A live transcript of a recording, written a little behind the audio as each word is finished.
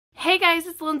Hey guys,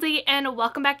 it's Lindsay and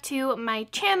welcome back to my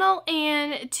channel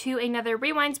and to another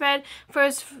rewind spread for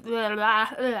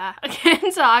I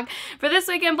can't talk. For this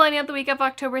week I'm planning out the week of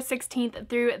October 16th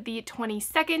through the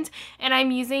 22nd, and I'm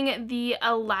using the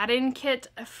Aladdin kit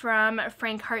from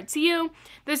Frank Hearts You.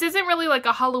 This isn't really like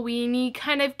a Halloween-y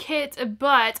kind of kit,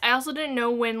 but I also didn't know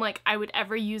when like I would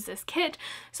ever use this kit,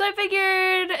 so I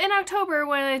figured in October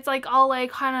when it's like all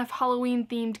like kind of Halloween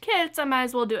themed kits, I might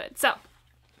as well do it. So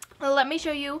let me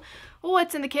show you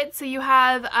what's in the kit. So you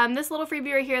have this little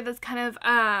freebie right here that's kind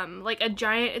of like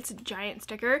it's a giant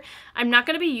sticker. I'm not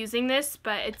going to be using this,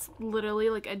 but it's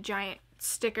literally like a giant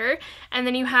sticker. And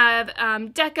then you have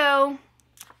deco,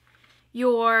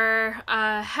 your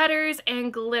headers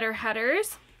and glitter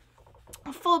headers,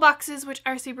 full boxes which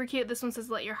are super cute. This one says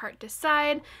let your heart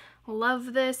decide.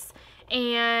 Love this.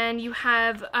 And you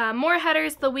have more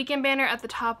headers, the weekend banner at the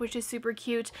top, which is super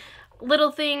cute,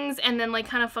 little things, and then like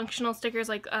kind of functional stickers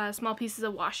like small pieces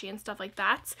of washi and stuff like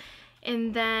that.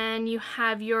 And then you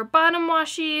have your bottom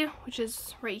washi, which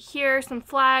is right here, some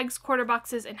flags, quarter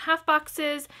boxes and half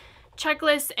boxes,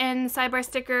 checklist and sidebar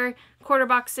sticker, quarter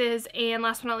boxes, and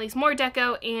last but not least more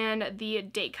deco and the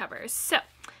date covers. So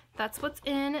that's what's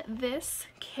in this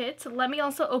kit. Let me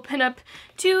also open up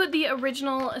to the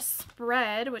original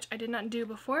spread, which I did not do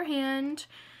beforehand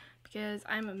because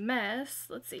I'm a mess.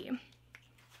 Let's see.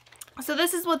 So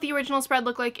this is what the original spread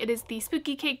looked like. It is the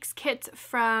Spooky Cakes kit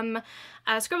from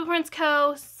Scribble Prints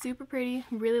Co. Super pretty,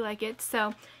 really like it.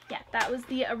 So yeah, that was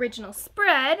the original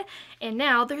spread. And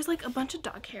now there's like a bunch of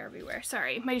dog hair everywhere.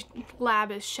 Sorry, my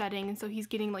lab is shedding and so he's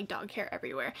getting like dog hair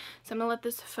everywhere. So I'm gonna let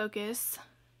this focus.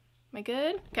 Am I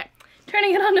good? Okay,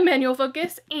 turning it on to manual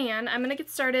focus, and I'm gonna get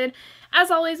started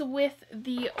as always with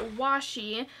the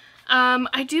washi.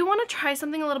 I do want to try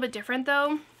something a little bit different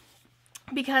though,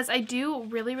 because I do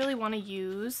really want to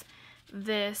use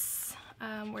this,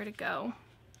 where'd it go?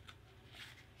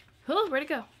 Oh, where'd it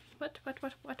go? What?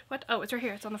 Oh, it's right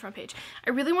here. It's on the front page. I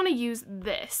really want to use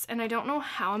this, and I don't know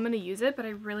how I'm going to use it, but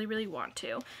I really want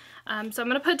to. So I'm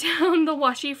going to put down the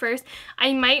washi first.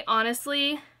 I might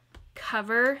honestly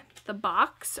cover the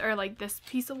box, or like this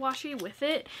piece of washi with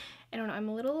it. I don't know. I'm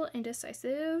a little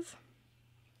indecisive.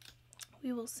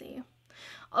 We will see.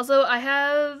 Also, I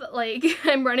have, like,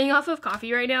 I'm running off of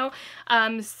coffee right now,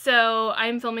 so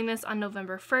I'm filming this on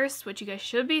November 1st, which you guys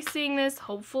should be seeing this,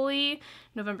 hopefully,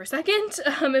 November 2nd,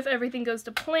 if everything goes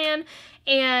to plan,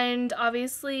 and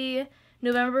obviously,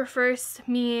 November 1st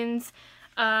means,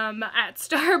 at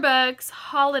Starbucks,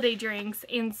 holiday drinks,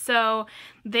 and so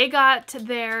they got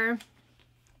their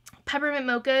peppermint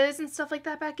mochas and stuff like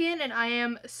that back in, and I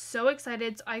am so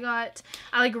excited. So I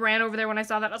like ran over there when I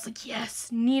saw that. I was like, yes,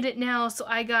 need it now. So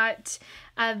I got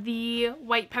the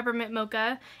white peppermint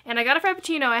mocha, and I got a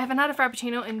frappuccino. I haven't had a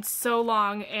frappuccino in so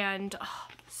long, and oh,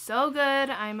 so good.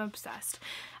 I'm obsessed.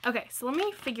 Okay, so let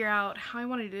me figure out how I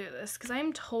want to do this, because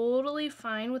I'm totally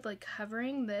fine with like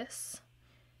covering this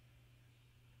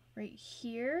right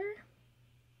here.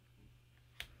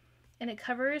 And it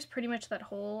covers pretty much that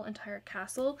whole entire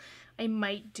castle. I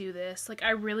might do this. Like,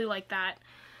 I really like that.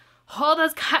 Oh,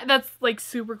 that's like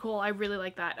super cool. I really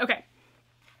like that. Okay,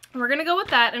 we're gonna go with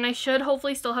that, and I should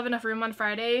hopefully still have enough room on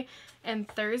Friday and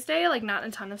Thursday. Like, not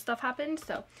a ton of stuff happened,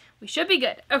 so we should be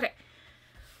good. Okay.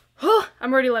 Oh,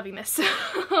 I'm already loving this.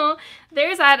 So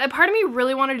there's that. A part of me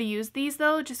really wanted to use these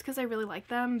though, just because I really like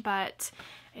them, but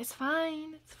it's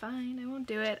fine. It's fine. I won't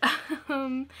do it.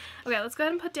 Okay, let's go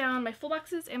ahead and put down my full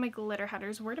boxes and my glitter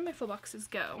headers. Where did my full boxes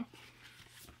go?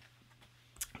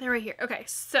 They're right here. Okay,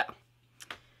 so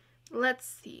let's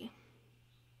see.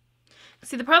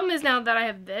 See, the problem is now that I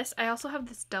have this, I also have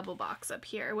this double box up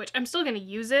here, which I'm still going to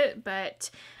use it,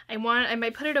 but I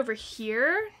might put it over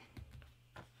here.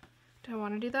 Do I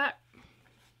want to do that?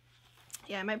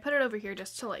 Yeah, I might put it over here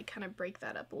just to like kind of break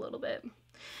that up a little bit.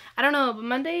 I don't know, but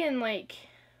Monday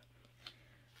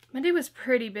was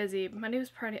pretty busy. Monday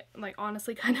was pretty, like,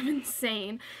 honestly kind of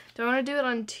insane. Do I want to do it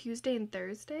on Tuesday and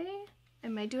Thursday? I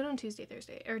might do it on Tuesday,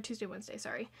 Thursday, or Tuesday, Wednesday,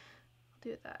 sorry. I'll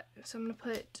do it that. So I'm going to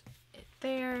put it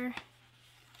there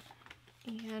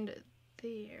and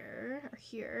there, or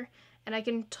here. And I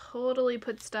can totally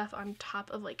put stuff on top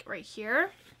of, like, right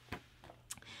here.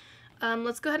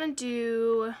 Let's go ahead and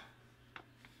do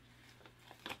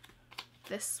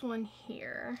this one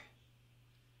here.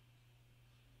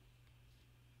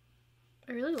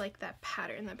 I really like that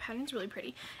pattern. That pattern's really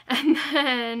pretty. And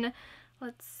then,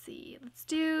 let's see. Let's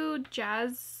do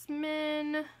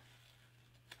Jasmine.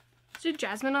 Let's do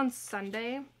Jasmine on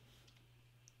Sunday,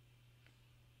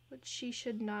 which she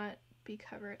should not be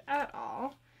covered at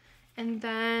all. And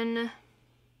then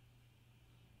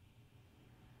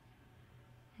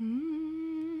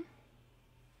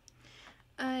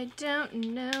I don't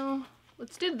know.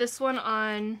 Let's do this one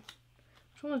on,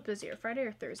 which one was busier, Friday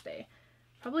or Thursday?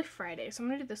 Probably Friday, so I'm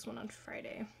gonna do this one on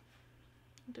Friday.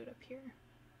 I'll do it up here.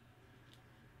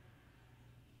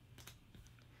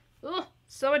 Oh,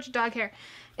 so much dog hair.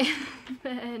 And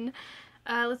then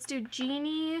let's do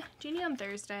Genie on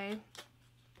Thursday.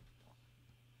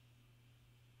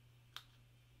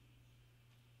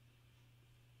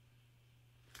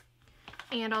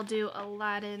 And I'll do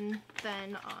Aladdin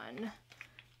then on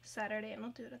Saturday, and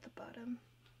I'll do it at the bottom.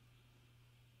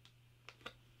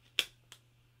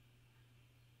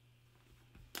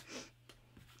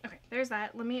 Okay, there's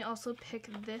that. Let me also pick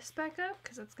this back up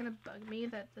because it's gonna bug me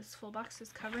that this full box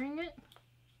is covering it.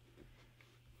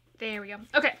 There we go.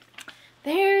 Okay,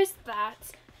 there's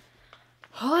that.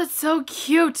 Oh, it's so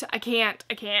cute. I can't.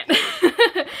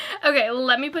 Okay,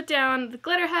 let me put down the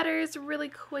glitter headers really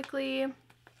quickly,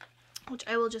 which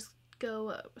I will just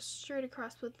go straight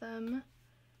across with them.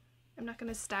 I'm not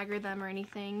gonna stagger them or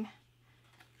anything.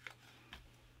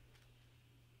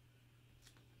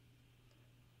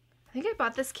 I think I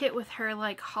bought this kit with her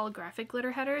like holographic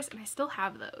glitter headers, and I still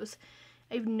have those.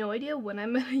 I have no idea when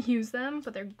I'm gonna use them,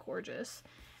 but they're gorgeous.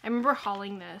 I remember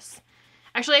hauling this.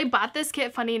 Actually, I bought this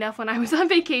kit, funny enough, when I was on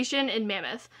vacation in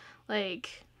Mammoth.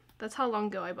 Like, that's how long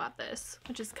ago I bought this,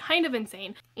 which is kind of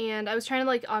insane. And I was trying to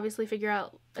like obviously figure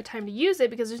out a time to use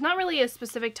it because there's not really a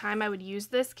specific time I would use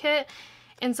this kit.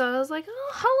 And so I was like,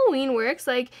 oh, Halloween works.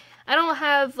 Like, I don't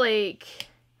have like,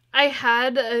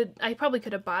 I probably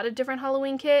could have bought a different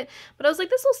Halloween kit, but I was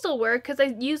like, this will still work because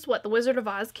I used, what, the Wizard of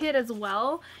Oz kit as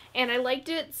well, and I liked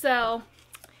it, so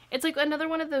it's like another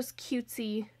one of those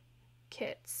cutesy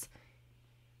kits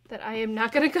that I am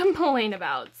not going to complain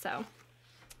about, so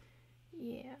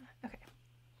yeah. Okay,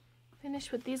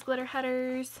 finish with these glitter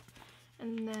headers,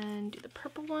 and then do the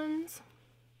purple ones.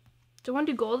 Do I want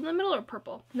to do gold in the middle or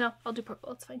purple? No, I'll do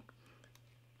purple, it's fine.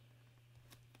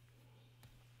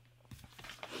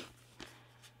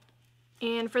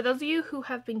 And for those of you who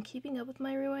have been keeping up with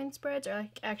my rewind spreads, or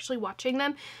like actually watching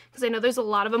them, because I know there's a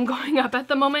lot of them going up at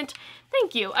the moment,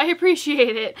 thank you, I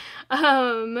appreciate it.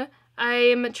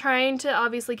 I'm trying to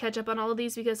obviously catch up on all of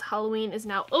these because Halloween is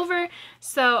now over,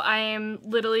 so I am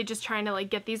literally just trying to like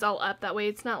get these all up, that way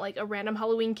it's not like a random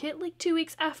Halloween kit like 2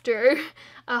 weeks after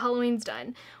Halloween's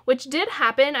done, which did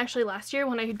happen actually last year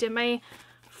when I did my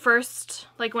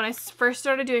when I first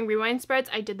started doing rewind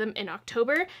spreads. I did them in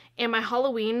October, and my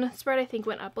Halloween spread I think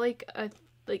went up like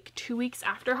 2 weeks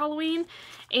after Halloween,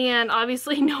 and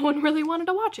obviously no one really wanted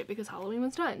to watch it because Halloween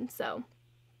was done. So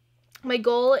my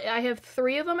goal, I have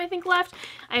 3 of them I think left.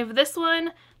 I have this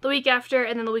one, the week after,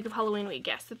 and then the week of Halloween week.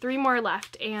 Yes, so 3 more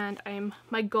left, and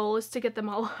my goal is to get them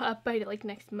all up by like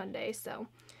next Monday, so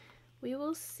we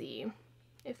will see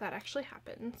if that actually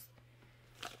happens.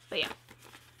 But yeah.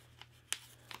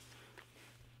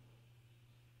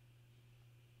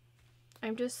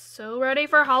 I'm just so ready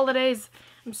for holidays.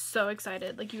 I'm so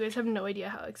excited. Like, you guys have no idea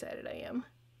how excited I am.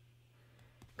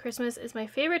 Christmas is my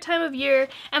favorite time of year.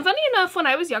 And funny enough, when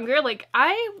I was younger, like,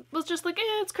 I was just like,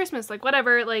 it's Christmas, like,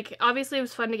 whatever. Like, obviously it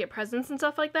was fun to get presents and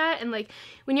stuff like that. And like,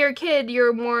 when you're a kid,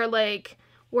 you're more like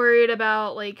worried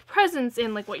about like presents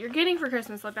and like what you're getting for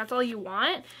Christmas. Like, that's all you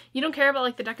want. You don't care about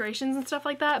like the decorations and stuff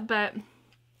like that. But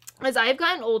as I've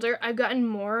gotten older, I've gotten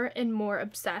more and more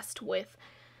obsessed with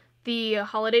the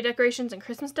holiday decorations and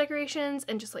Christmas decorations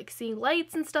and just like seeing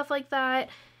lights and stuff like that.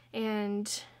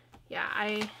 And yeah,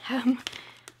 I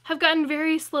have gotten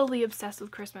very slowly obsessed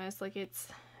with Christmas. Like, it's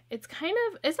kind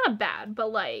of, it's not bad,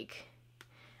 but like,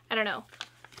 I don't know,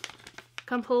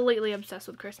 completely obsessed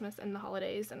with Christmas and the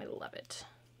holidays, and I love it.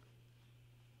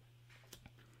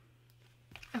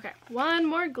 Okay, one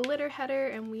more glitter header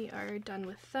and we are done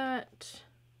with that.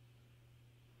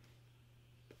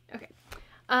 Okay.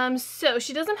 So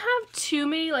she doesn't have too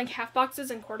many like half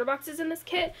boxes and quarter boxes in this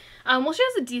kit. Well, she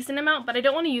has a decent amount, but I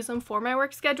don't want to use them for my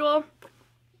work schedule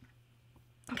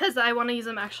because I want to use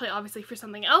them actually obviously for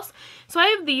something else. So I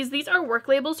have these. These are work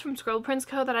labels from Scribble Prints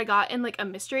Co. that I got in like a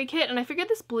mystery kit, and I figured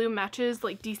this blue matches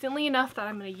like decently enough that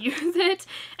I'm going to use it.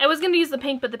 I was going to use the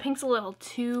pink, but the pink's a little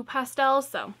too pastel,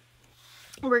 so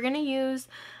we're going to use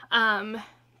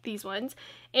these ones.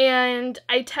 And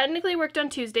I technically worked on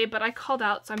Tuesday, but I called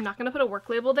out, so I'm not going to put a work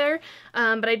label there.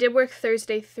 But I did work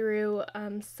Thursday through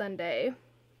Sunday.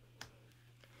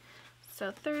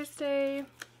 So Thursday,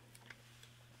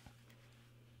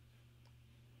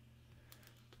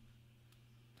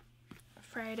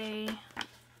 Friday,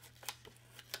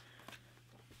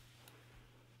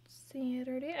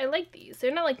 Saturday. I like these.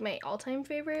 They're not like my all-time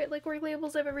favorite like work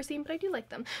labels I've ever seen, but I do like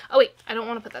them. Oh wait, I don't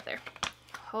want to put that there.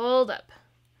 Hold up.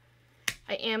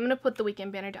 I am going to put the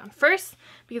weekend banner down first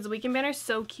because the weekend banner is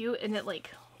so cute and it like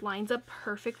lines up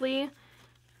perfectly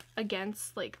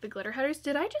against like the glitter headers.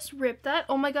 Did I just rip that?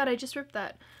 Oh my god, I just ripped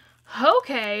that.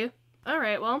 Okay.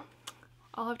 Alright, well,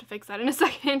 I'll have to fix that in a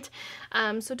second.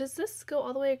 So does this go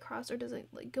all the way across or does it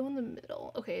like go in the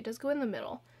middle? Okay, it does go in the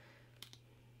middle.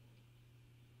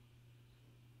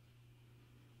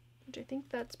 Which I think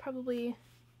that's probably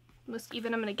most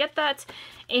even. I'm gonna get that.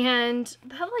 And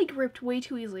that like ripped way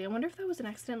too easily. I wonder if that was an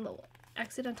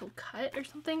accidental cut or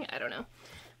something. I don't know.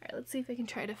 Alright, let's see if I can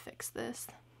try to fix this.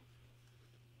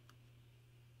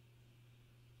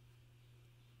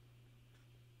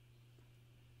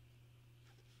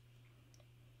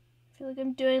 I feel like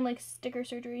I'm doing like sticker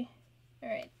surgery.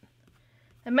 Alright.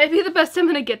 That might be the best I'm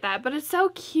gonna get that, but it's so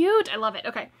cute. I love it.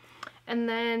 Okay. And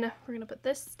then we're gonna put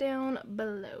this down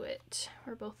below it,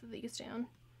 or both of these down.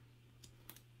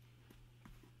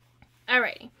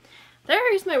 Alrighty.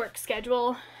 There's my work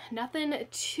schedule. Nothing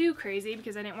too crazy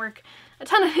because I didn't work a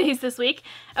ton of days this week.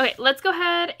 Okay, let's go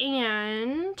ahead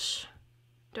and...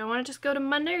 Do I want to just go to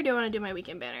Monday or do I want to do my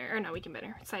weekend banner? Or not weekend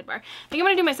banner, sidebar. I think I'm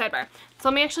going to do my sidebar. So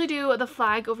let me actually do the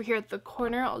flag over here at the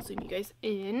corner. I'll zoom you guys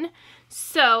in.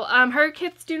 So her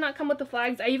kits do not come with the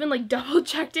flags. I even like double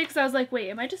checked it because I was like, wait,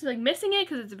 am I just like missing it?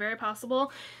 Because it's very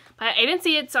possible. But I didn't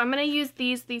see it, so I'm going to use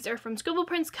these. These are from Scribble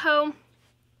Prints Co.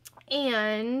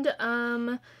 And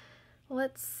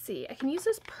let's see. I can use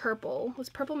this purple. This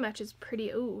purple matches pretty.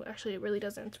 Ooh, actually it really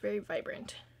doesn't. It's very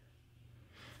vibrant.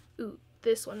 Ooh.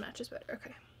 This one matches better.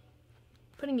 Okay.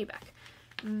 Putting you back.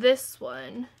 This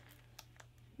one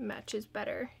matches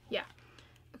better. Yeah.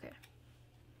 Okay.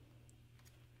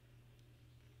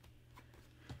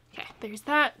 Okay, there's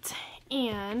that.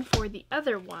 And for the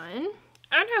other one,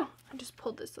 oh no, I just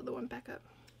pulled this other one back up.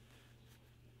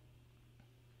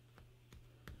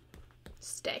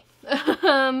 Stay.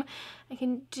 I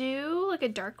can do like a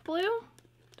dark blue.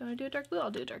 Do I do a dark blue? I'll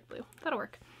do a dark blue. That'll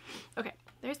work. Okay,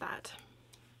 there's that.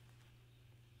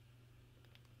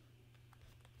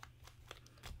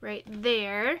 Right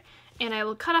there, and I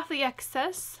will cut off the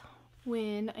excess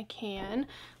when I can.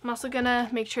 I'm also gonna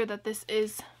make sure that this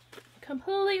is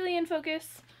completely in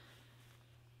focus.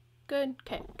 Good.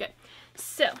 Okay, good.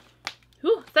 So,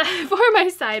 for my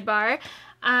sidebar,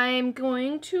 I'm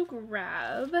going to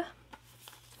grab,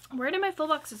 where did my full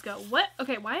boxes go? What?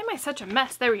 Okay, why am I such a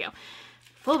mess? There we go.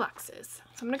 Full boxes.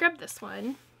 So I'm gonna grab this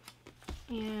one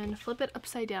and flip it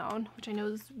upside down, which I know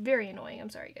is very annoying. I'm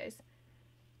sorry, guys.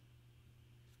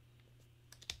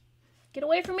 Get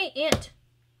away from me, ant.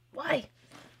 Why?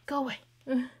 Go away.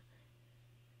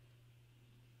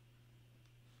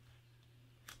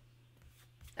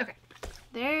 Okay,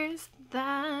 there's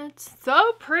that.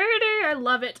 So pretty. I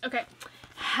love it. Okay,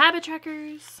 habit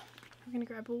trackers. We're gonna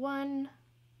grab one.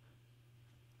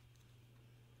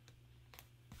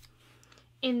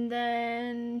 And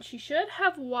then she should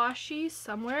have washi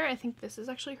somewhere. I think this is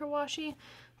actually her washi.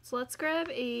 So let's grab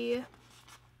a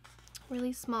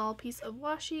really small piece of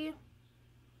washi.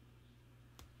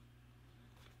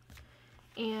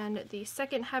 And the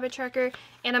second habit tracker,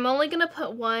 and I'm only gonna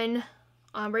put one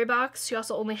ombre box. She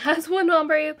also only has one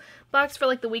ombre box for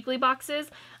like the weekly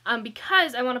boxes,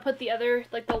 because I want to put the other,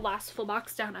 like the last full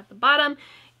box down at the bottom,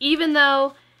 even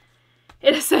though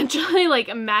it essentially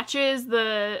like matches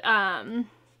the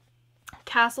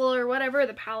castle or whatever,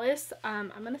 the palace.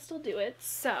 I'm gonna still do it.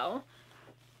 So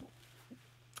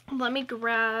let me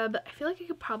grab, I feel like I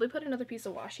could probably put another piece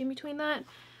of washi in between that.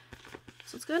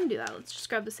 So let's go ahead and do that. Let's just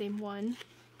grab the same one.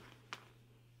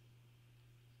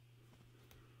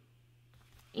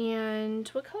 And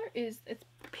what color is, it's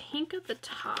pink at the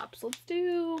top. So let's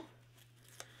do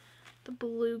the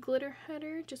blue glitter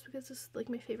header, just because this is like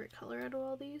my favorite color out of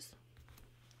all these.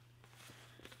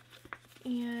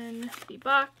 And the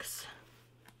box.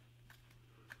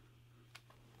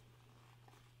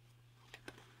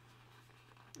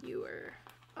 You are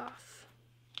off.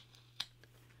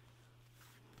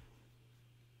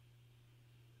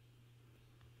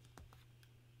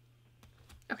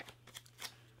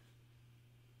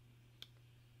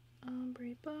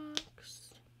 Ombre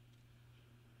box.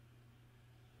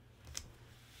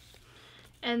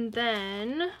 And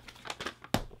then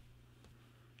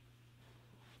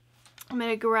I'm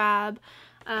gonna grab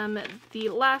the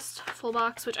last full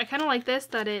box, which I kind of like this,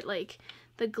 that it like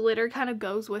the glitter kind of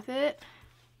goes with it.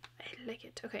 I like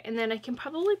it. Okay, and then I can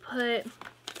probably put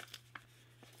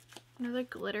another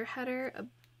glitter header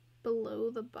below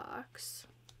the box.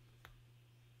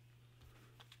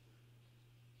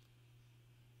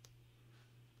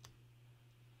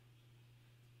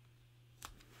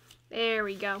 There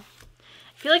we go.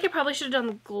 I feel like I probably should have done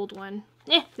the gold one.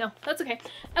 No, that's okay.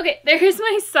 Okay, there's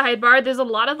my sidebar. There's a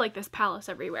lot of like this palace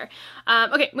everywhere.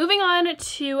 Okay, moving on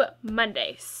to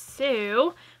Monday.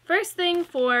 So first thing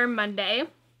for Monday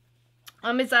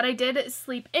is that I did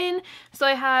sleep in. So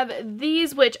I have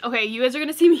these, which, okay, you guys are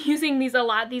gonna see me using these a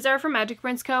lot. These are from Magic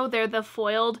Prince Co. They're the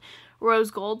foiled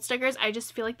rose gold stickers. I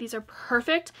just feel like these are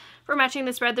perfect for matching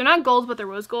the spread. They're not gold, but they're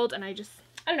rose gold, and I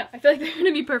don't know, I feel like they're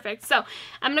gonna be perfect. So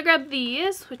I'm gonna grab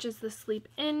these, which is the sleep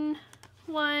in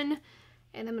one,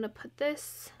 and I'm gonna put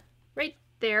this right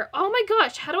there. Oh my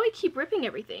gosh, how do I keep ripping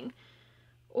everything?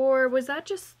 Or was that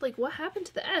just like, what happened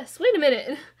to the S? Wait a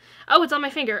minute. Oh, it's on my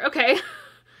finger. Okay.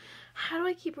 How do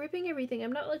I keep ripping everything?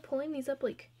 I'm not like pulling these up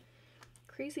like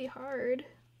crazy hard.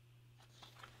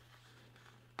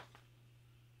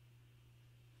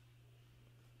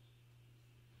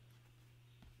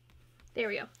 There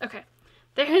we go. Okay.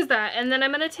 There's that. And then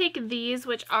I'm going to take these,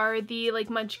 which are the like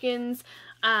munchkins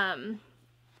that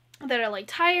are like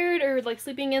tired or like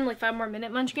sleeping in, like 5 more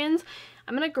minute munchkins.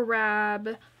 I'm going to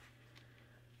grab,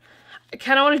 I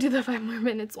kind of want to do the 5 more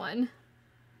minutes one.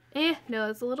 No,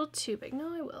 it's a little too big.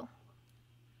 No, I will.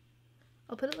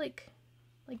 I'll put it like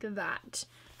that.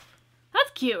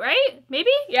 That's cute, right? Maybe?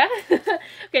 Yeah?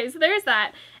 Okay, so there's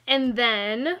that. And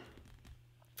then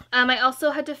I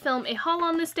also had to film a haul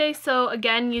on this day. So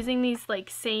again, using these like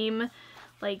same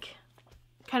like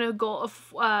kind of gold,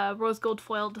 rose gold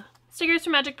foiled stickers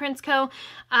from Magic Prince Co.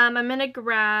 I'm going to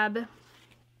grab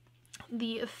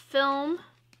the film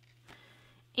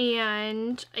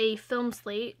and a film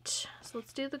slate. So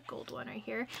let's do the gold one right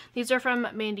here. These are from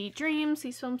Mandy Dreams,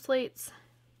 these film slates.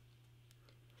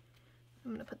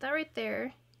 I'm going to put that right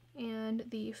there and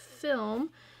the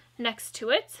film next to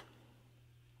it.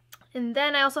 And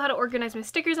then I also had to organize my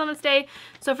stickers on this day.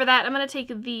 So for that, I'm going to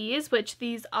take these, which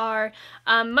these are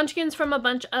munchkins from a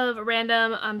bunch of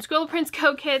random Scribble Prince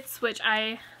Co. kits, which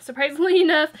I, surprisingly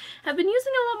enough, have been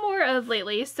using a lot more of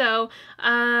lately. So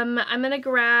I'm going to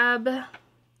grab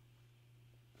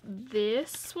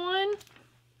this one.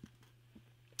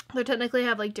 They technically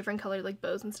have like different colored like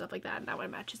bows and stuff like that, and that one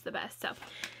matches the best. So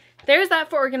there's that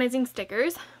for organizing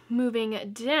stickers.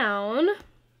 Moving down,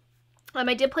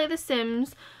 I did play The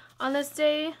Sims on this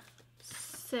day,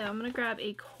 so I'm gonna grab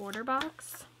a quarter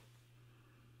box.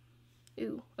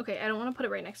 Ooh, okay, I don't want to put it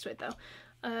right next to it though.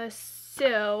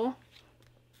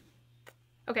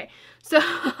 Okay, so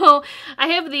I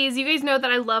have these. You guys know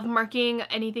that I love marking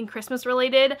anything Christmas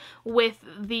related with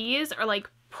these, or like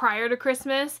prior to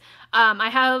Christmas. I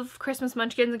have Christmas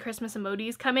munchkins and Christmas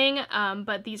emojis coming,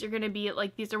 but these are going to be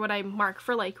like, these are what I mark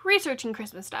for like researching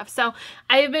Christmas stuff. So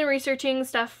I have been researching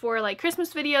stuff for like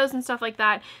Christmas videos and stuff like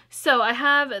that. So I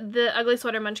have the Ugly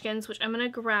Sweater munchkins, which I'm going to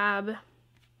grab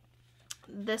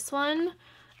this one,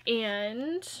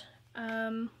 and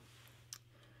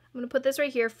I'm going to put this right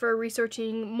here for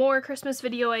researching more Christmas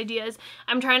video ideas.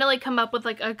 I'm trying to like come up with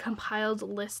like a compiled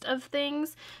list of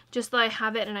things just so I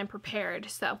have it and I'm prepared.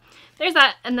 So there's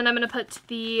that. And then I'm going to put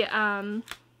the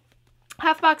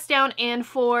half box down. And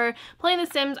for playing The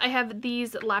Sims, I have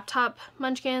these laptop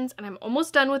munchkins and I'm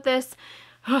almost done with this.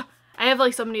 I have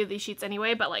like so many of these sheets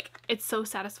anyway, but like it's so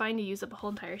satisfying to use up a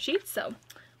whole entire sheet. So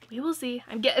we will see.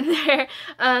 I'm getting there.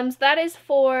 So that is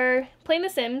for playing The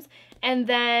Sims. And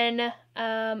then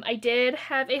I did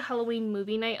have a Halloween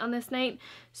movie night on this night.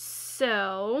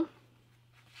 So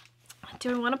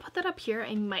do I want to put that up here?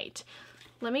 I might.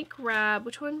 Let me grab,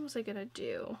 which one was I going to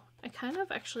do? I kind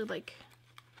of actually like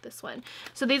this one.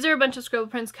 So these are a bunch of Scribble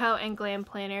Prince Co. and Glam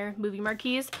Planner movie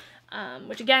marquees,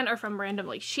 which again are from random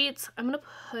like sheets. I'm going to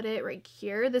put it right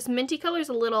here. This minty color is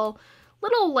a little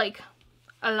like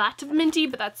a lot of minty,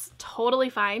 but that's totally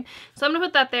fine. So I'm gonna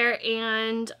put that there,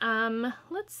 and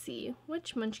let's see,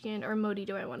 which munchkin or emoji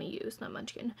do I want to use? Not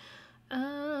munchkin.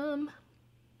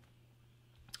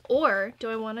 Or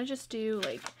do I want to just do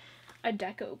like a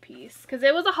deco piece? Because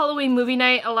it was a Halloween movie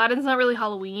night. Aladdin's not really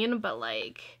Halloween, but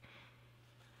like,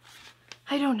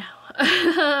 I don't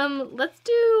know. Let's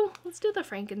do the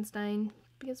Frankenstein,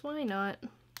 because why not?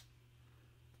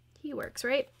 He works,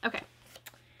 right? Okay.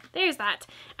 There's that.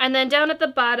 And then down at the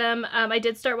bottom, I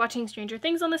did start watching Stranger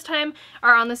Things on this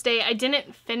day. I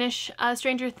didn't finish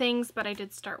Stranger Things, but I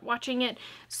did start watching it.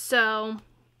 So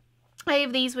I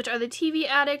have these, which are the TV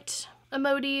Addict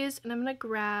emojis, and I'm going to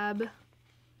grab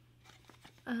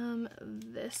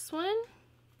this one.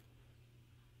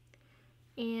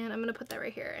 And I'm going to put that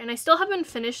right here. And I still haven't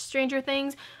finished Stranger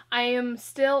Things. I am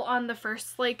still on the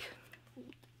first, like,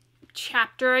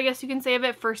 chapter, I guess you can say, of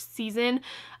it, first season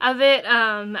of it.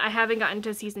 I haven't gotten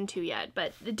to season 2 yet,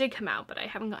 but it did come out, but I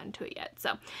haven't gotten to it yet.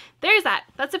 So there's that.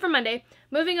 That's it for Monday.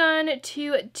 Moving on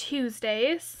to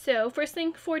Tuesday. So first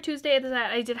thing for Tuesday is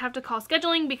that I did have to call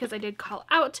scheduling because I did call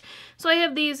out. So I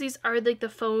have these. These are like the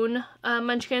phone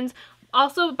munchkins.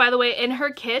 Also, by the way, in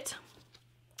her kit,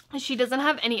 she doesn't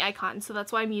have any icons, so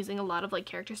that's why I'm using a lot of like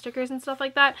character stickers and stuff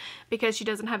like that, because she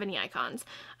doesn't have any icons.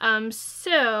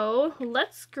 So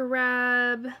let's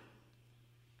grab,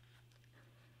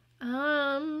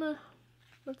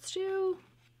 let's do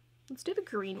the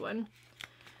green one.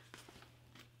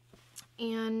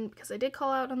 And because I did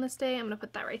call out on this day, I'm gonna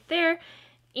put that right there.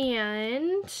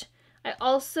 And I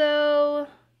also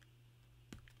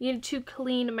needed to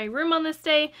clean my room on this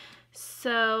day.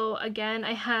 So again,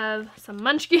 I have some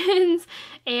munchkins,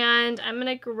 and I'm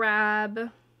gonna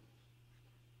grab,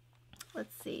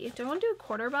 let's see, do I want to do a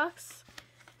quarter box?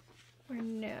 Or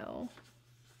no?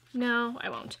 No, I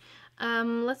won't.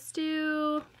 Let's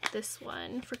do this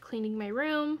one for cleaning my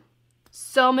room.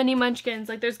 So many munchkins.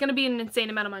 Like, there's gonna be an insane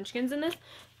amount of munchkins in this.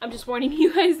 I'm just warning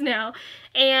you guys now.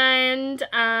 And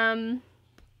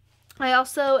I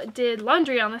also did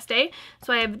laundry on this day.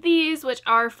 So I have these, which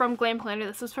are from Glam Planner.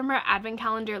 This was from her advent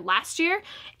calendar last year.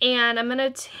 And I'm gonna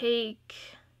take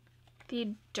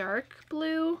the dark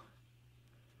blue.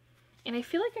 And I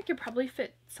feel like I could probably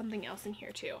fit something else in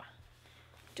here too.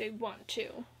 Do I want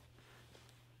to?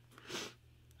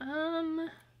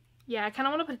 Yeah, I kind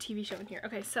of want to put a TV show in here.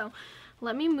 Okay, so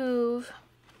let me move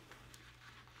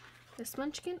this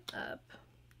munchkin up.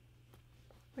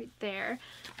 Right there.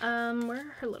 Where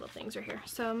are her little things? Right here.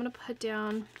 So I'm gonna put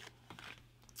down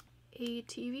a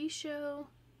TV show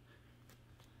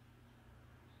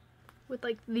with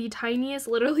like the tiniest,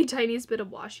 literally tiniest bit of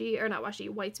washi, or not washi,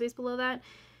 white space below that.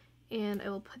 And I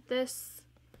will put this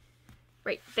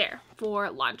right there for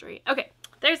laundry. Okay,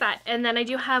 there's that. And then I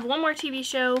do have one more TV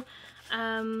show.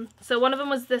 So one of them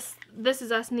was This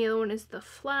Is Us, and the other one is The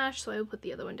Flash. So I will put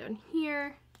the other one down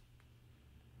here.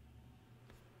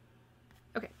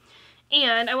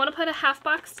 And I want to put a half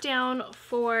box down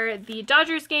for the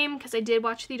Dodgers game, because I did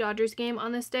watch the Dodgers game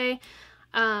on this day.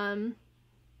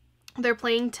 They're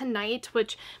playing tonight,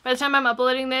 which by the time I'm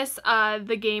uploading this,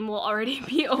 the game will already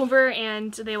be over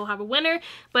and they will have a winner.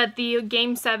 But the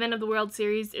Game 7 of the World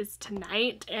Series is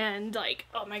tonight, and like,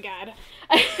 oh my god,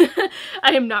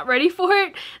 I am not ready for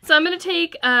it. So I'm going to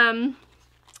take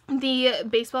the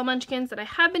baseball munchkins that I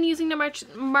have been using to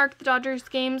mark the Dodgers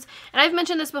games. And I've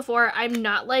mentioned this before, I'm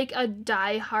not like a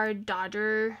die-hard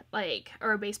Dodger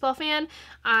or a baseball fan.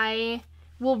 I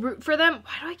will root for them.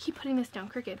 Why do I keep putting this down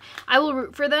crooked? I will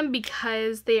root for them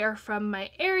because they are from my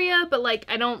area, but like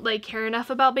I don't like care enough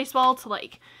about baseball to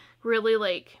like really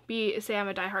like say I'm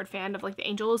a die-hard fan of like the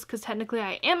Angels, because technically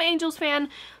I am an Angels fan.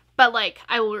 But, like,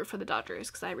 I will root for the Dodgers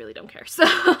because I really don't care. So,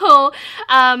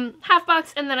 half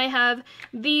box. And then I have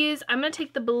these. I'm going to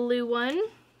take the blue one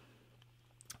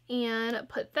and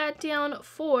put that down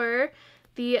for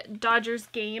the Dodgers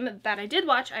game that I did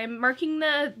watch. I'm marking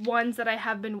the ones that I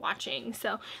have been watching.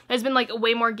 So, there's been, like,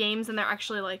 way more games than they're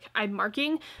actually, like, I'm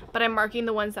marking. But I'm marking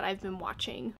the ones that I've been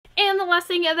watching. And the last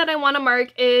thing that I want to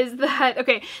mark is that,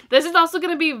 okay, this is also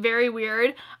going to be very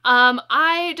weird.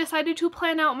 I decided to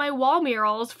plan out my wall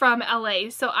murals from LA.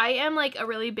 So I am like a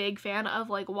really big fan of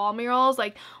like wall murals,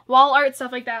 like wall art,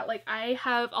 stuff like that. Like I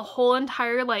have a whole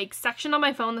entire like section on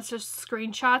my phone that's just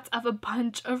screenshots of a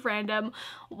bunch of random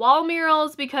wall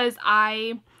murals, because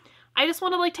I just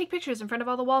want to like take pictures in front of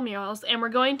all the wall murals. And we're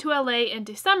going to LA in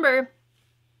December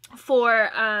for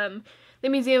the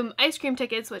museum ice cream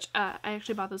tickets, which I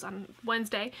actually bought those on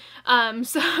Wednesday.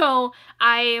 So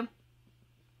I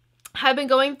have been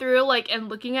going through like and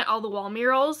looking at all the wall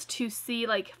murals to see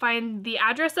like find the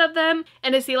address of them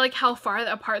and to see like how far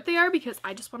apart they are, because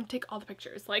I just want to take all the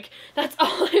pictures. Like that's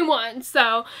all I want.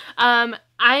 So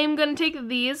I'm gonna take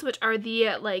these, which are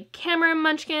the like camera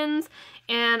munchkins,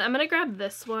 and I'm gonna grab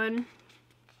this one.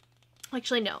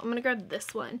 Actually, no, I'm going to grab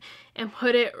this one and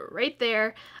put it right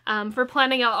there for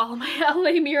planning out all my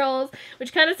LA murals,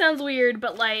 which kind of sounds weird,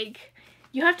 but like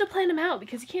you have to plan them out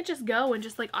because you can't just go and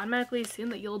just like automatically assume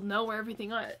that you'll know where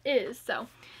everything is. So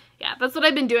yeah, that's what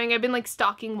I've been doing. I've been like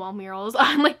stalking wall murals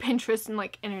on like Pinterest and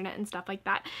like internet and stuff like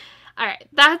that. Alright,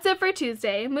 that's it for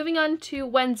Tuesday. Moving on to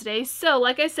Wednesday. So,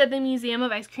 like I said, the Museum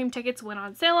of Ice Cream tickets went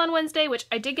on sale on Wednesday, which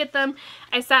I did get them.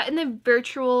 I sat in the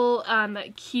virtual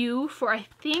queue for, I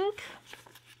think,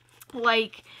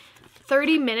 like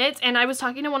 30 minutes, and I was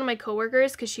talking to one of my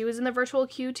coworkers because she was in the virtual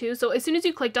queue too. So as soon as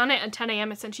you clicked on it at 10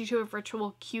 a.m. it sent you to a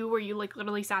virtual queue where you like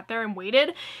literally sat there and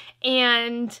waited.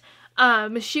 And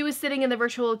she was sitting in the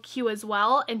virtual queue as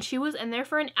well, and she was in there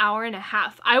for an hour and a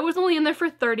half. I was only in there for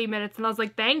 30 minutes, and I was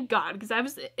like, thank God,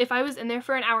 because if I was in there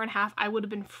for an hour and a half, I would have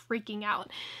been freaking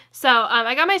out. So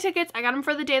I got my tickets. I got them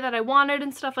for the day that I wanted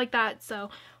and stuff like that, so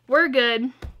we're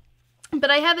good. But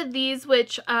I have these,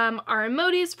 which are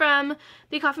emojis from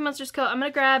the Coffee Monsters Co. I'm going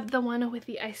to grab the one with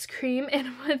the ice cream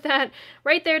and put that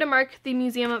right there to mark the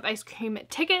Museum of Ice Cream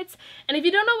tickets. And if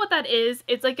you don't know what that is,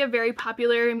 it's like a very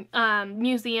popular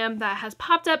museum that has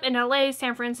popped up in LA,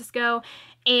 San Francisco,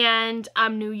 and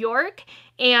New York.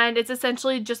 And it's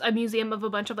essentially just a museum of a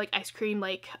bunch of like ice cream,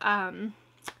 like,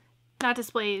 not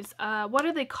displays, what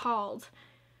are they called?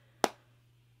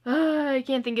 I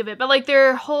can't think of it, but like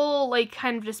their whole like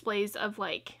kind of displays of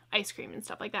like ice cream and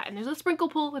stuff like that. And there's a sprinkle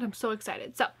pool and I'm so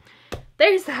excited. So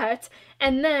there's that.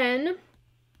 And then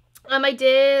I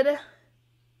did,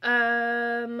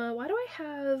 why do I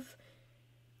have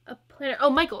a planner? Oh,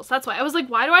 Michael's. That's why. I was like,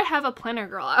 why do I have a planner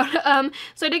girl out?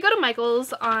 So I did go to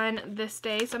Michael's on this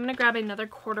day. So I'm going to grab another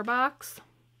quarter box.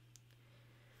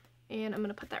 And I'm going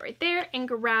to put that right there and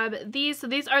grab these. So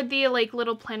these are the like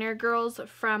little planner girls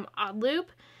from Odd Loop.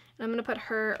 And I'm going to put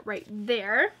her right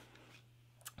there.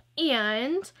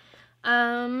 And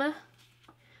I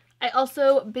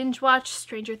also binge watched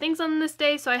Stranger Things on this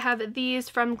day. So I have these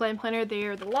from Glam Planner.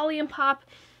 They're the Lolly and Pop.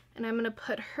 And I'm going to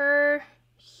put her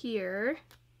here.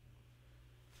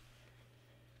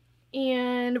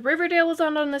 And Riverdale was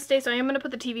on this day. So I am going to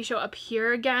put the TV show up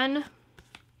here again.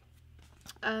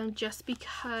 Just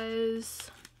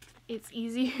because it's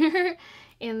easier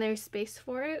and there's space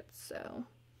for it, so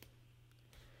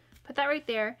put that right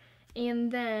there.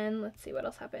 And then let's see what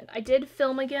else happened. I did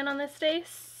film again on this day,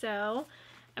 so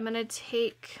I'm gonna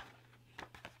take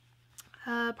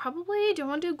probably, do I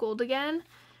want to do gold again,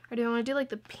 or do I want to do like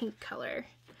the pink color?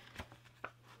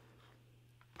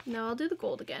 No, I'll do the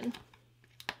gold again.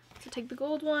 So take the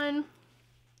gold one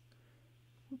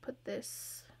and put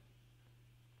this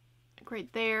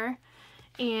right there,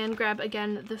 and grab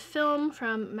again the film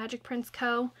from Magic Prince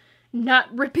Co. Not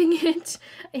ripping it,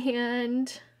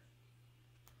 and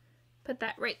put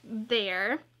that right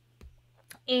there.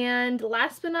 And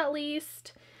last but not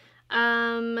least,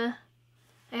 I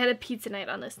had a pizza night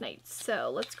on this night,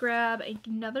 so let's grab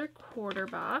another quarter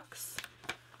box.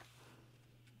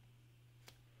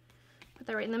 Put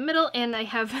that right in the middle, and I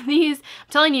have these. I'm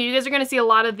telling you, you guys are going to see a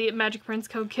lot of the Magic Prince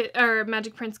Co.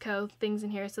 Magic Prince Co. things in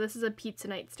here. So this is a pizza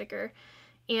night sticker,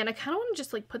 and I kind of want to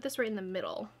just like put this right in the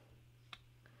middle.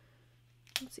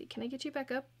 Let's see, can I get you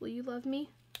back up? Will you love me?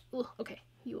 Ooh, okay,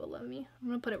 you will love me. I'm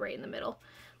going to put it right in the middle.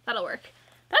 That'll work.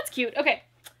 That's cute. Okay,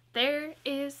 there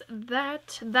is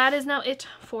that. That is now it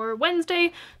for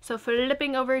Wednesday. So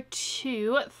flipping over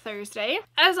to Thursday.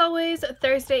 As always,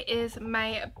 Thursday is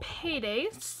my payday.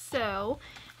 So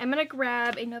I'm gonna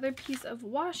grab another piece of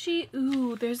washi.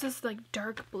 Ooh, there's this like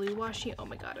dark blue washi. Oh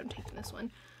my God, I'm taking this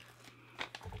one.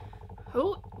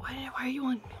 Oh, why are you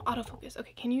on autofocus?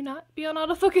 Okay, can you not be on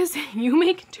autofocus? You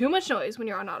make too much noise when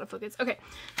you're on autofocus. Okay,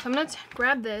 so I'm gonna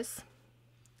grab this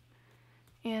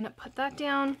and put that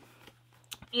down.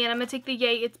 And I'm going to take the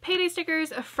Yay It's Payday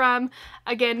stickers from,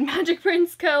 again, Magic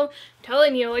Prince Co. I'm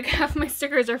telling you, like half my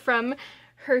stickers are from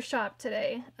her shop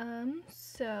today.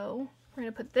 So we're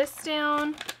going to put this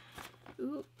down.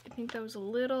 Ooh, I think that was a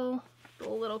little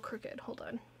crooked. Hold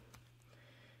on.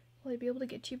 Will I be able to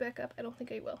get you back up? I don't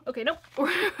think I will. Okay, nope.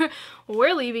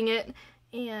 We're leaving it.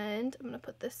 And I'm going to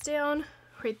put this down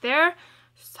right there.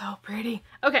 So pretty.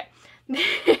 Okay,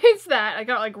 there's that. I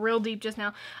got like real deep just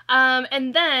now.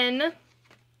 And then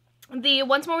the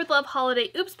Once More With Love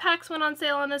Holiday Oops Packs went on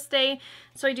sale on this day,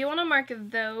 so I do want to mark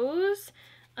those.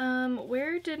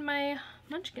 Where did my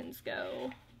munchkins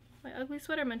go? My ugly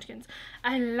sweater munchkins.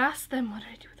 I lost them. What did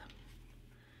I do with them?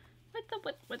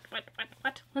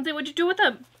 What? Lindsay, what'd you do with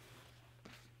them?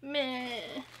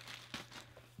 Meh.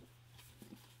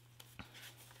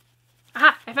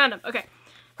 Aha, I found them. Okay,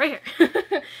 right here.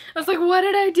 I was like, what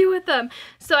did I do with them?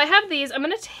 So I have these. I'm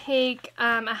going to take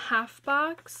a half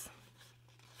box.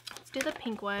 Do the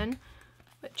pink one,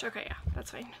 which, okay, yeah,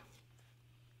 that's fine.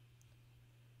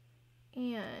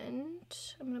 And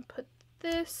I'm gonna put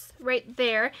this right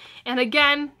there. And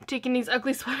again, taking these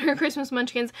ugly sweater Christmas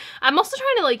munchkins. I'm also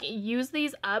trying to like use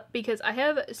these up because I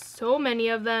have so many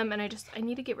of them and I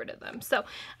need to get rid of them. So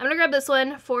I'm gonna grab this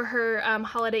one for her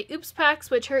holiday oops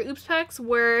packs, which her oops packs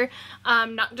were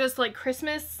not just like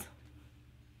Christmas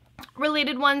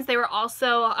related ones, they were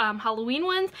also Halloween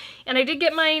ones, and I did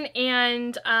get mine,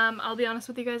 and I'll be honest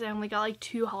with you guys, I only got like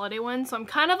 2 holiday ones, so I'm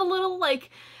kind of a little like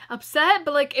upset,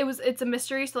 but like it's a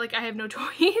mystery, so like I have no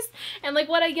choice. And like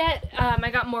what I get, I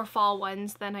got more fall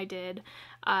ones than I did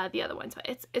the other ones, but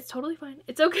it's totally fine.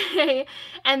 It's okay.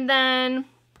 And then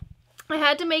I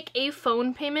had to make a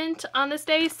phone payment on this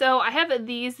day, so I have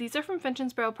these. These are from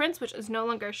Finchensboro Prints, which is no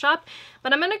longer a shop,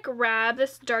 but I'm going to grab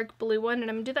this dark blue one, and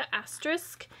I'm going to do the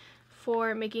asterisk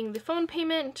for making the phone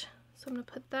payment. So I'm going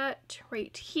to put that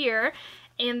right here.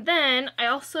 And then I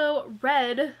also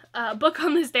read a book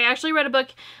on this day. I actually read a book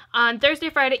on Thursday,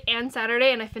 Friday, and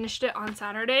Saturday, and I finished it on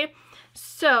Saturday.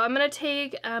 So I'm going to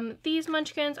take these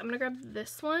munchkins. I'm going to grab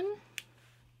this one,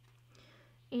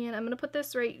 and I'm going to put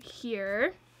this right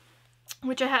here,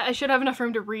 which I should have enough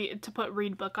room to put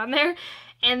read book on there.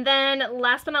 And then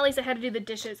last but not least, I had to do the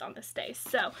dishes on this day.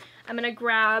 So I'm going to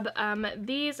grab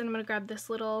these, and I'm going to grab this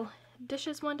little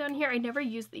dishes one down here. I never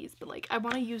use these, but like I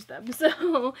want to use them.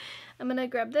 So I'm going to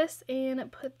grab this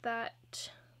and put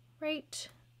that right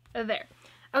there.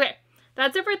 Okay,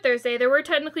 that's it for Thursday. There were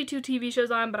technically 2 TV shows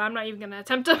on, but I'm not even going to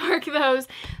attempt to mark those.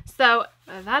 So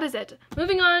that is it.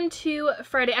 Moving on to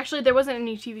Friday. Actually, there wasn't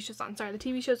any TV shows on. Sorry, the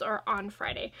TV shows are on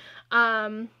Friday.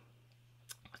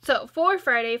 So for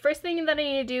Friday, first thing that I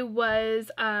need to do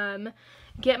was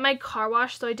get my car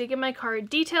washed. So I did get my car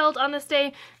detailed on this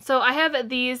day. So I have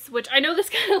these, which I know this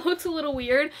kind of looks a little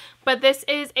weird, but this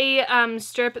is a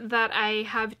strip that I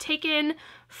have taken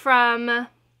from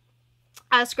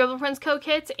Scribble Prints Co.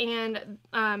 kits, and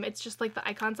it's just like the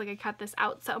icons, like I cut this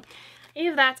out. So I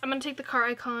have that. I'm going to take the car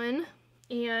icon,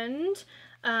 and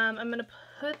I'm going to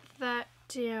put that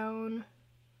down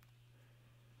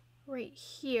right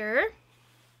here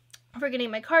for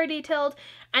getting my car detailed.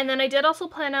 And then I did also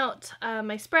plan out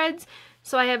my spreads.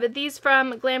 So I have these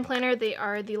from Glam Planner. They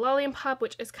are the Lolly and Pop,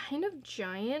 which is kind of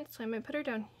giant, so I might put her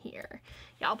down here.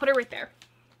 Yeah, I'll put her right there.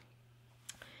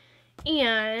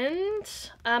 And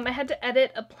I had to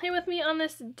edit a Play With Me on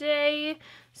this day.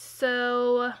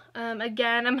 So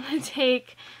again, I'm going to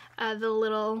take the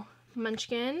little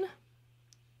munchkin,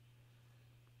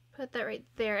 put that right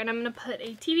there, and I'm going to put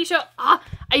a TV show. Ah,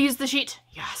 I used the sheet.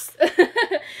 Yes.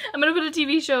 I'm going to put a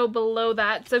TV show below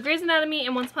that. So Grey's Anatomy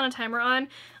and Once Upon a Time are on.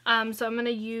 So I'm going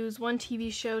to use one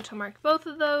TV show to mark both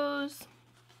of those.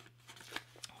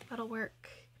 That'll work.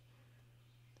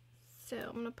 So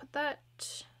I'm going to put that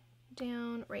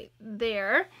down right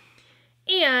there.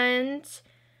 And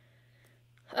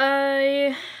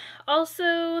I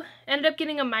also ended up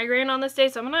getting a migraine on this day,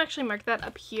 so I'm gonna actually mark that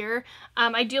up here.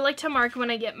 I do like to mark when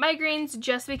I get migraines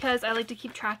just because I like to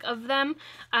keep track of them,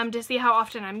 to see how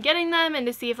often I'm getting them and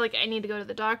to see if like I need to go to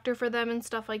the doctor for them and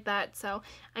stuff like that. So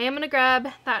I am gonna grab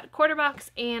that quarter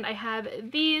box, and I have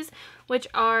these, which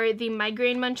are the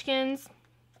migraine munchkins,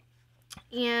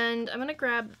 and I'm gonna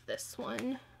grab this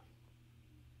one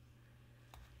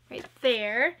right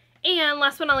there. And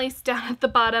last but not least, down at the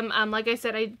bottom, like I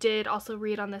said, I did also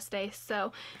read on this day,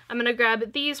 so I'm going to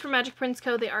grab these from Magic Prints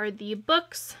Co. They are the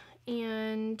books,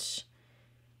 and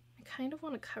I kind of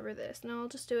want to cover this. No, I'll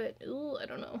just do it. Ooh, I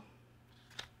don't know.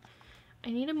 I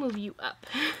need to move you up.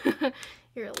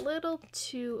 You're a little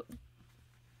too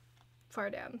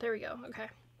far down. There we go. Okay.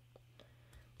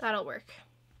 That'll work.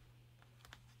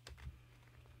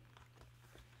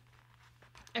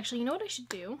 Actually, you know what I should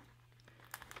do?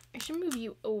 I should move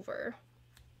you over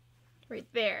right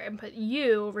there and put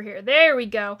you over here. There we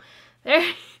go. There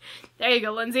you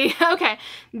go, Lindsay. Okay,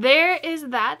 there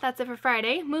is that. That's it for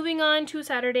Friday. Moving on to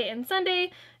Saturday and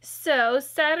Sunday. So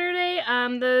Saturday,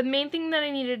 the main thing that I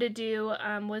needed to do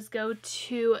was go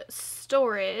to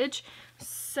storage.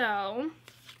 So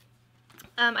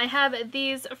I have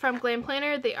these from Glam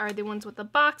Planner. They are the ones with the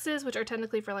boxes, which are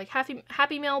technically for like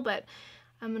Happy Meal, but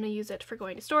I'm going to use it for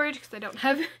going to storage because I don't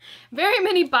have very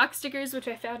many box stickers, which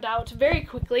I found out very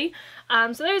quickly.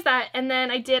 So there's that. And then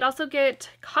I did also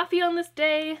get coffee on this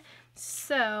day.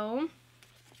 So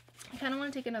I kind of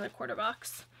want to take another quarter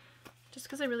box just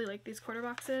because I really like these quarter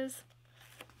boxes.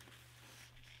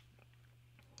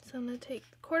 So I'm going to take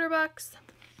the quarter box.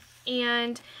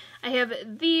 And I have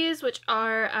these, which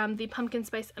are the pumpkin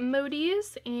spice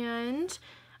emojis. And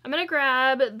I'm going to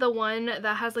grab the one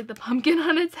that has like the pumpkin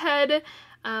on its head.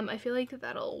 I feel like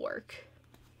that'll work.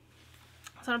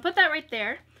 So I'm going to put that right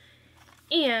there.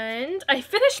 And I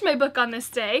finished my book on this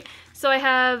day. So I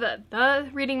have the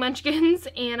Reading Munchkins,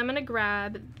 and I'm going to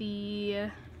grab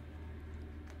the,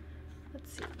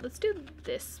 let's see, let's do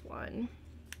this one.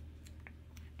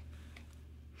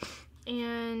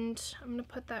 And I'm going to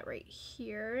put that right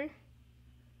here.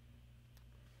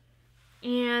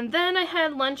 And then I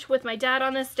had lunch with my dad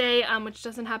on this day, which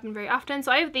doesn't happen very often.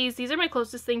 So I have these. These are my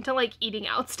closest thing to like eating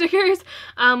out stickers,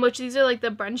 which these are like the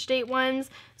brunch date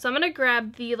ones. So I'm going to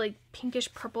grab the like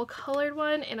pinkish purple colored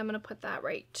one and I'm going to put that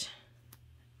right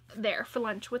there for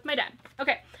lunch with my dad.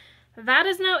 Okay, that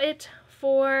is now it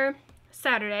for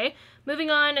Saturday. Moving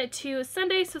on to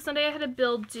Sunday. So Sunday I had a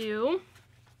bill due.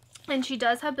 And she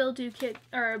does have bill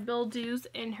dues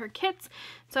in her kits.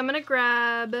 So I'm going to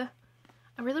grab...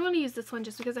 I really want to use this one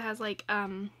just because it has like,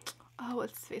 oh,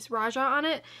 what's his face, Raja on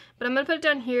it. But I'm going to put it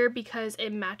down here because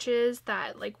it matches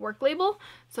that like work label.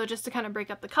 So just to kind of break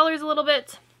up the colors a little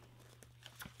bit.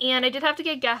 And I did have to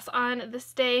get gas on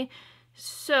this day.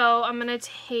 So I'm going to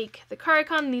take the car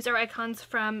icon. These are icons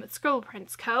from Scribble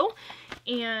Prints Co.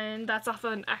 And that's off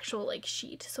of an actual like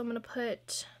sheet. So I'm going to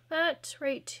put that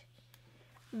right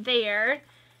there.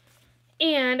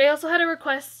 And I also had to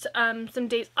request some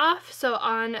days off. So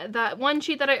on that one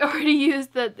sheet that I already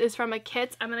used that is from a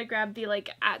kit, I'm going to grab the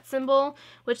like @ symbol,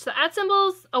 which the @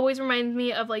 symbols always remind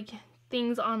me of like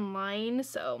things online.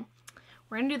 So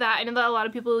we're going to do that. I know that a lot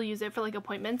of people use it for like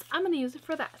appointments. I'm going to use it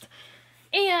for that.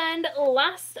 And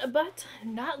last but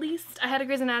not least, I had a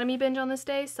Grey's Anatomy binge on this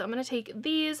day. So I'm going to take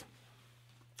these,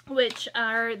 which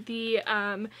are the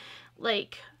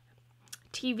like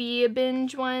TV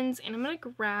binge ones, and I'm gonna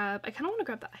grab, I kind of want to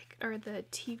grab the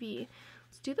TV.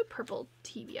 Let's do the purple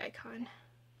TV icon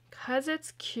because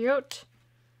it's cute.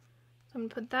 So I'm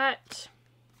gonna put that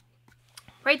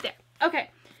right there. Okay,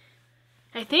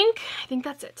 I think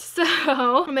that's it. So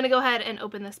I'm gonna go ahead and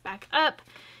open this back up,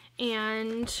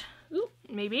 and ooh,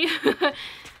 maybe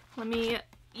let me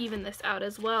even this out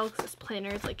as well because this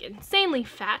planner is like insanely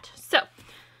fat. So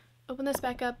open this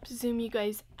back up, zoom you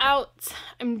guys out.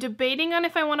 I'm debating on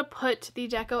if I want to put the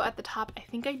deco at the top. I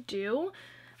think I do.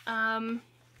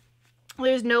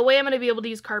 There's no way I'm going to be able to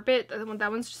use carpet.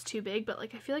 That one's just too big, but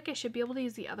like I feel like I should be able to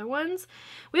use the other ones.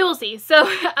 We will see. So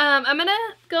I'm going to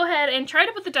go ahead and try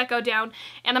to put the deco down,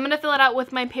 and I'm going to fill it out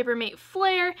with my Papermate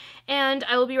Flare, and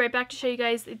I will be right back to show you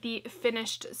guys the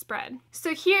finished spread.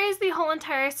 So here is the whole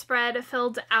entire spread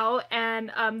filled out, and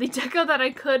the deco that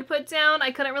I could put down,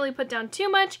 I couldn't really put down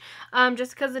too much,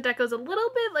 just because the deco is a little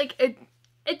bit like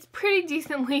it's pretty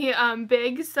decently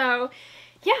big. So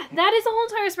yeah, that is the whole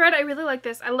entire spread. I really like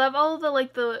this. I love all of the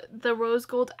like the rose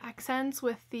gold accents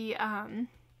with the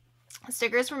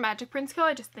stickers from Magic Prints Co.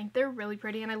 I just think they're really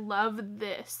pretty, and I love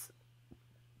this.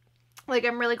 Like,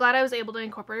 I'm really glad I was able to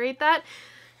incorporate that.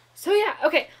 So yeah,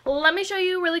 okay, let me show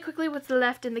you really quickly what's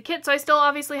left in the kit. So I still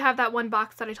obviously have that one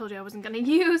box that I told you I wasn't going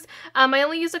to use. I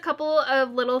only used a couple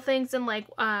of little things in like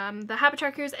the habit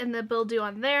trackers and the bill due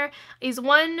on there. I used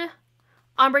one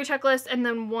ombre checklist and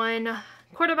then one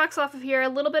quarter box off of here. A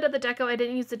little bit of the deco. I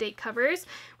didn't use the date covers,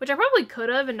 which I probably could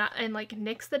have and like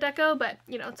nixed the deco, but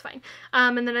you know, it's fine.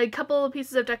 And then a couple of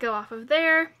pieces of deco off of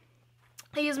there.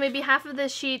 I used maybe half of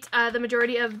this sheet, the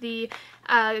majority of the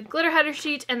glitter header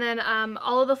sheet, and then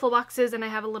all of the full boxes, and I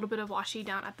have a little bit of washi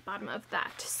down at the bottom of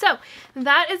that. So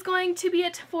that is going to be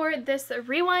it for this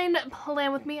rewind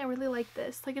plan with me. I really like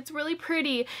this. Like, it's really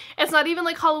pretty. It's not even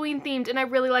like Halloween themed, and I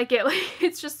really like it. Like,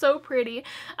 it's just so pretty.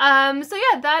 So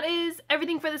yeah, that is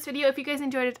everything for this video. If you guys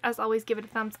enjoyed it, as always, give it a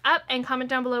thumbs up and comment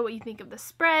down below what you think of the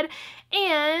spread,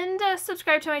 and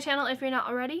subscribe to my channel if you're not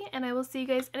already, and I will see you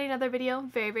guys in another video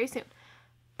very, very soon.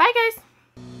 Bye, guys!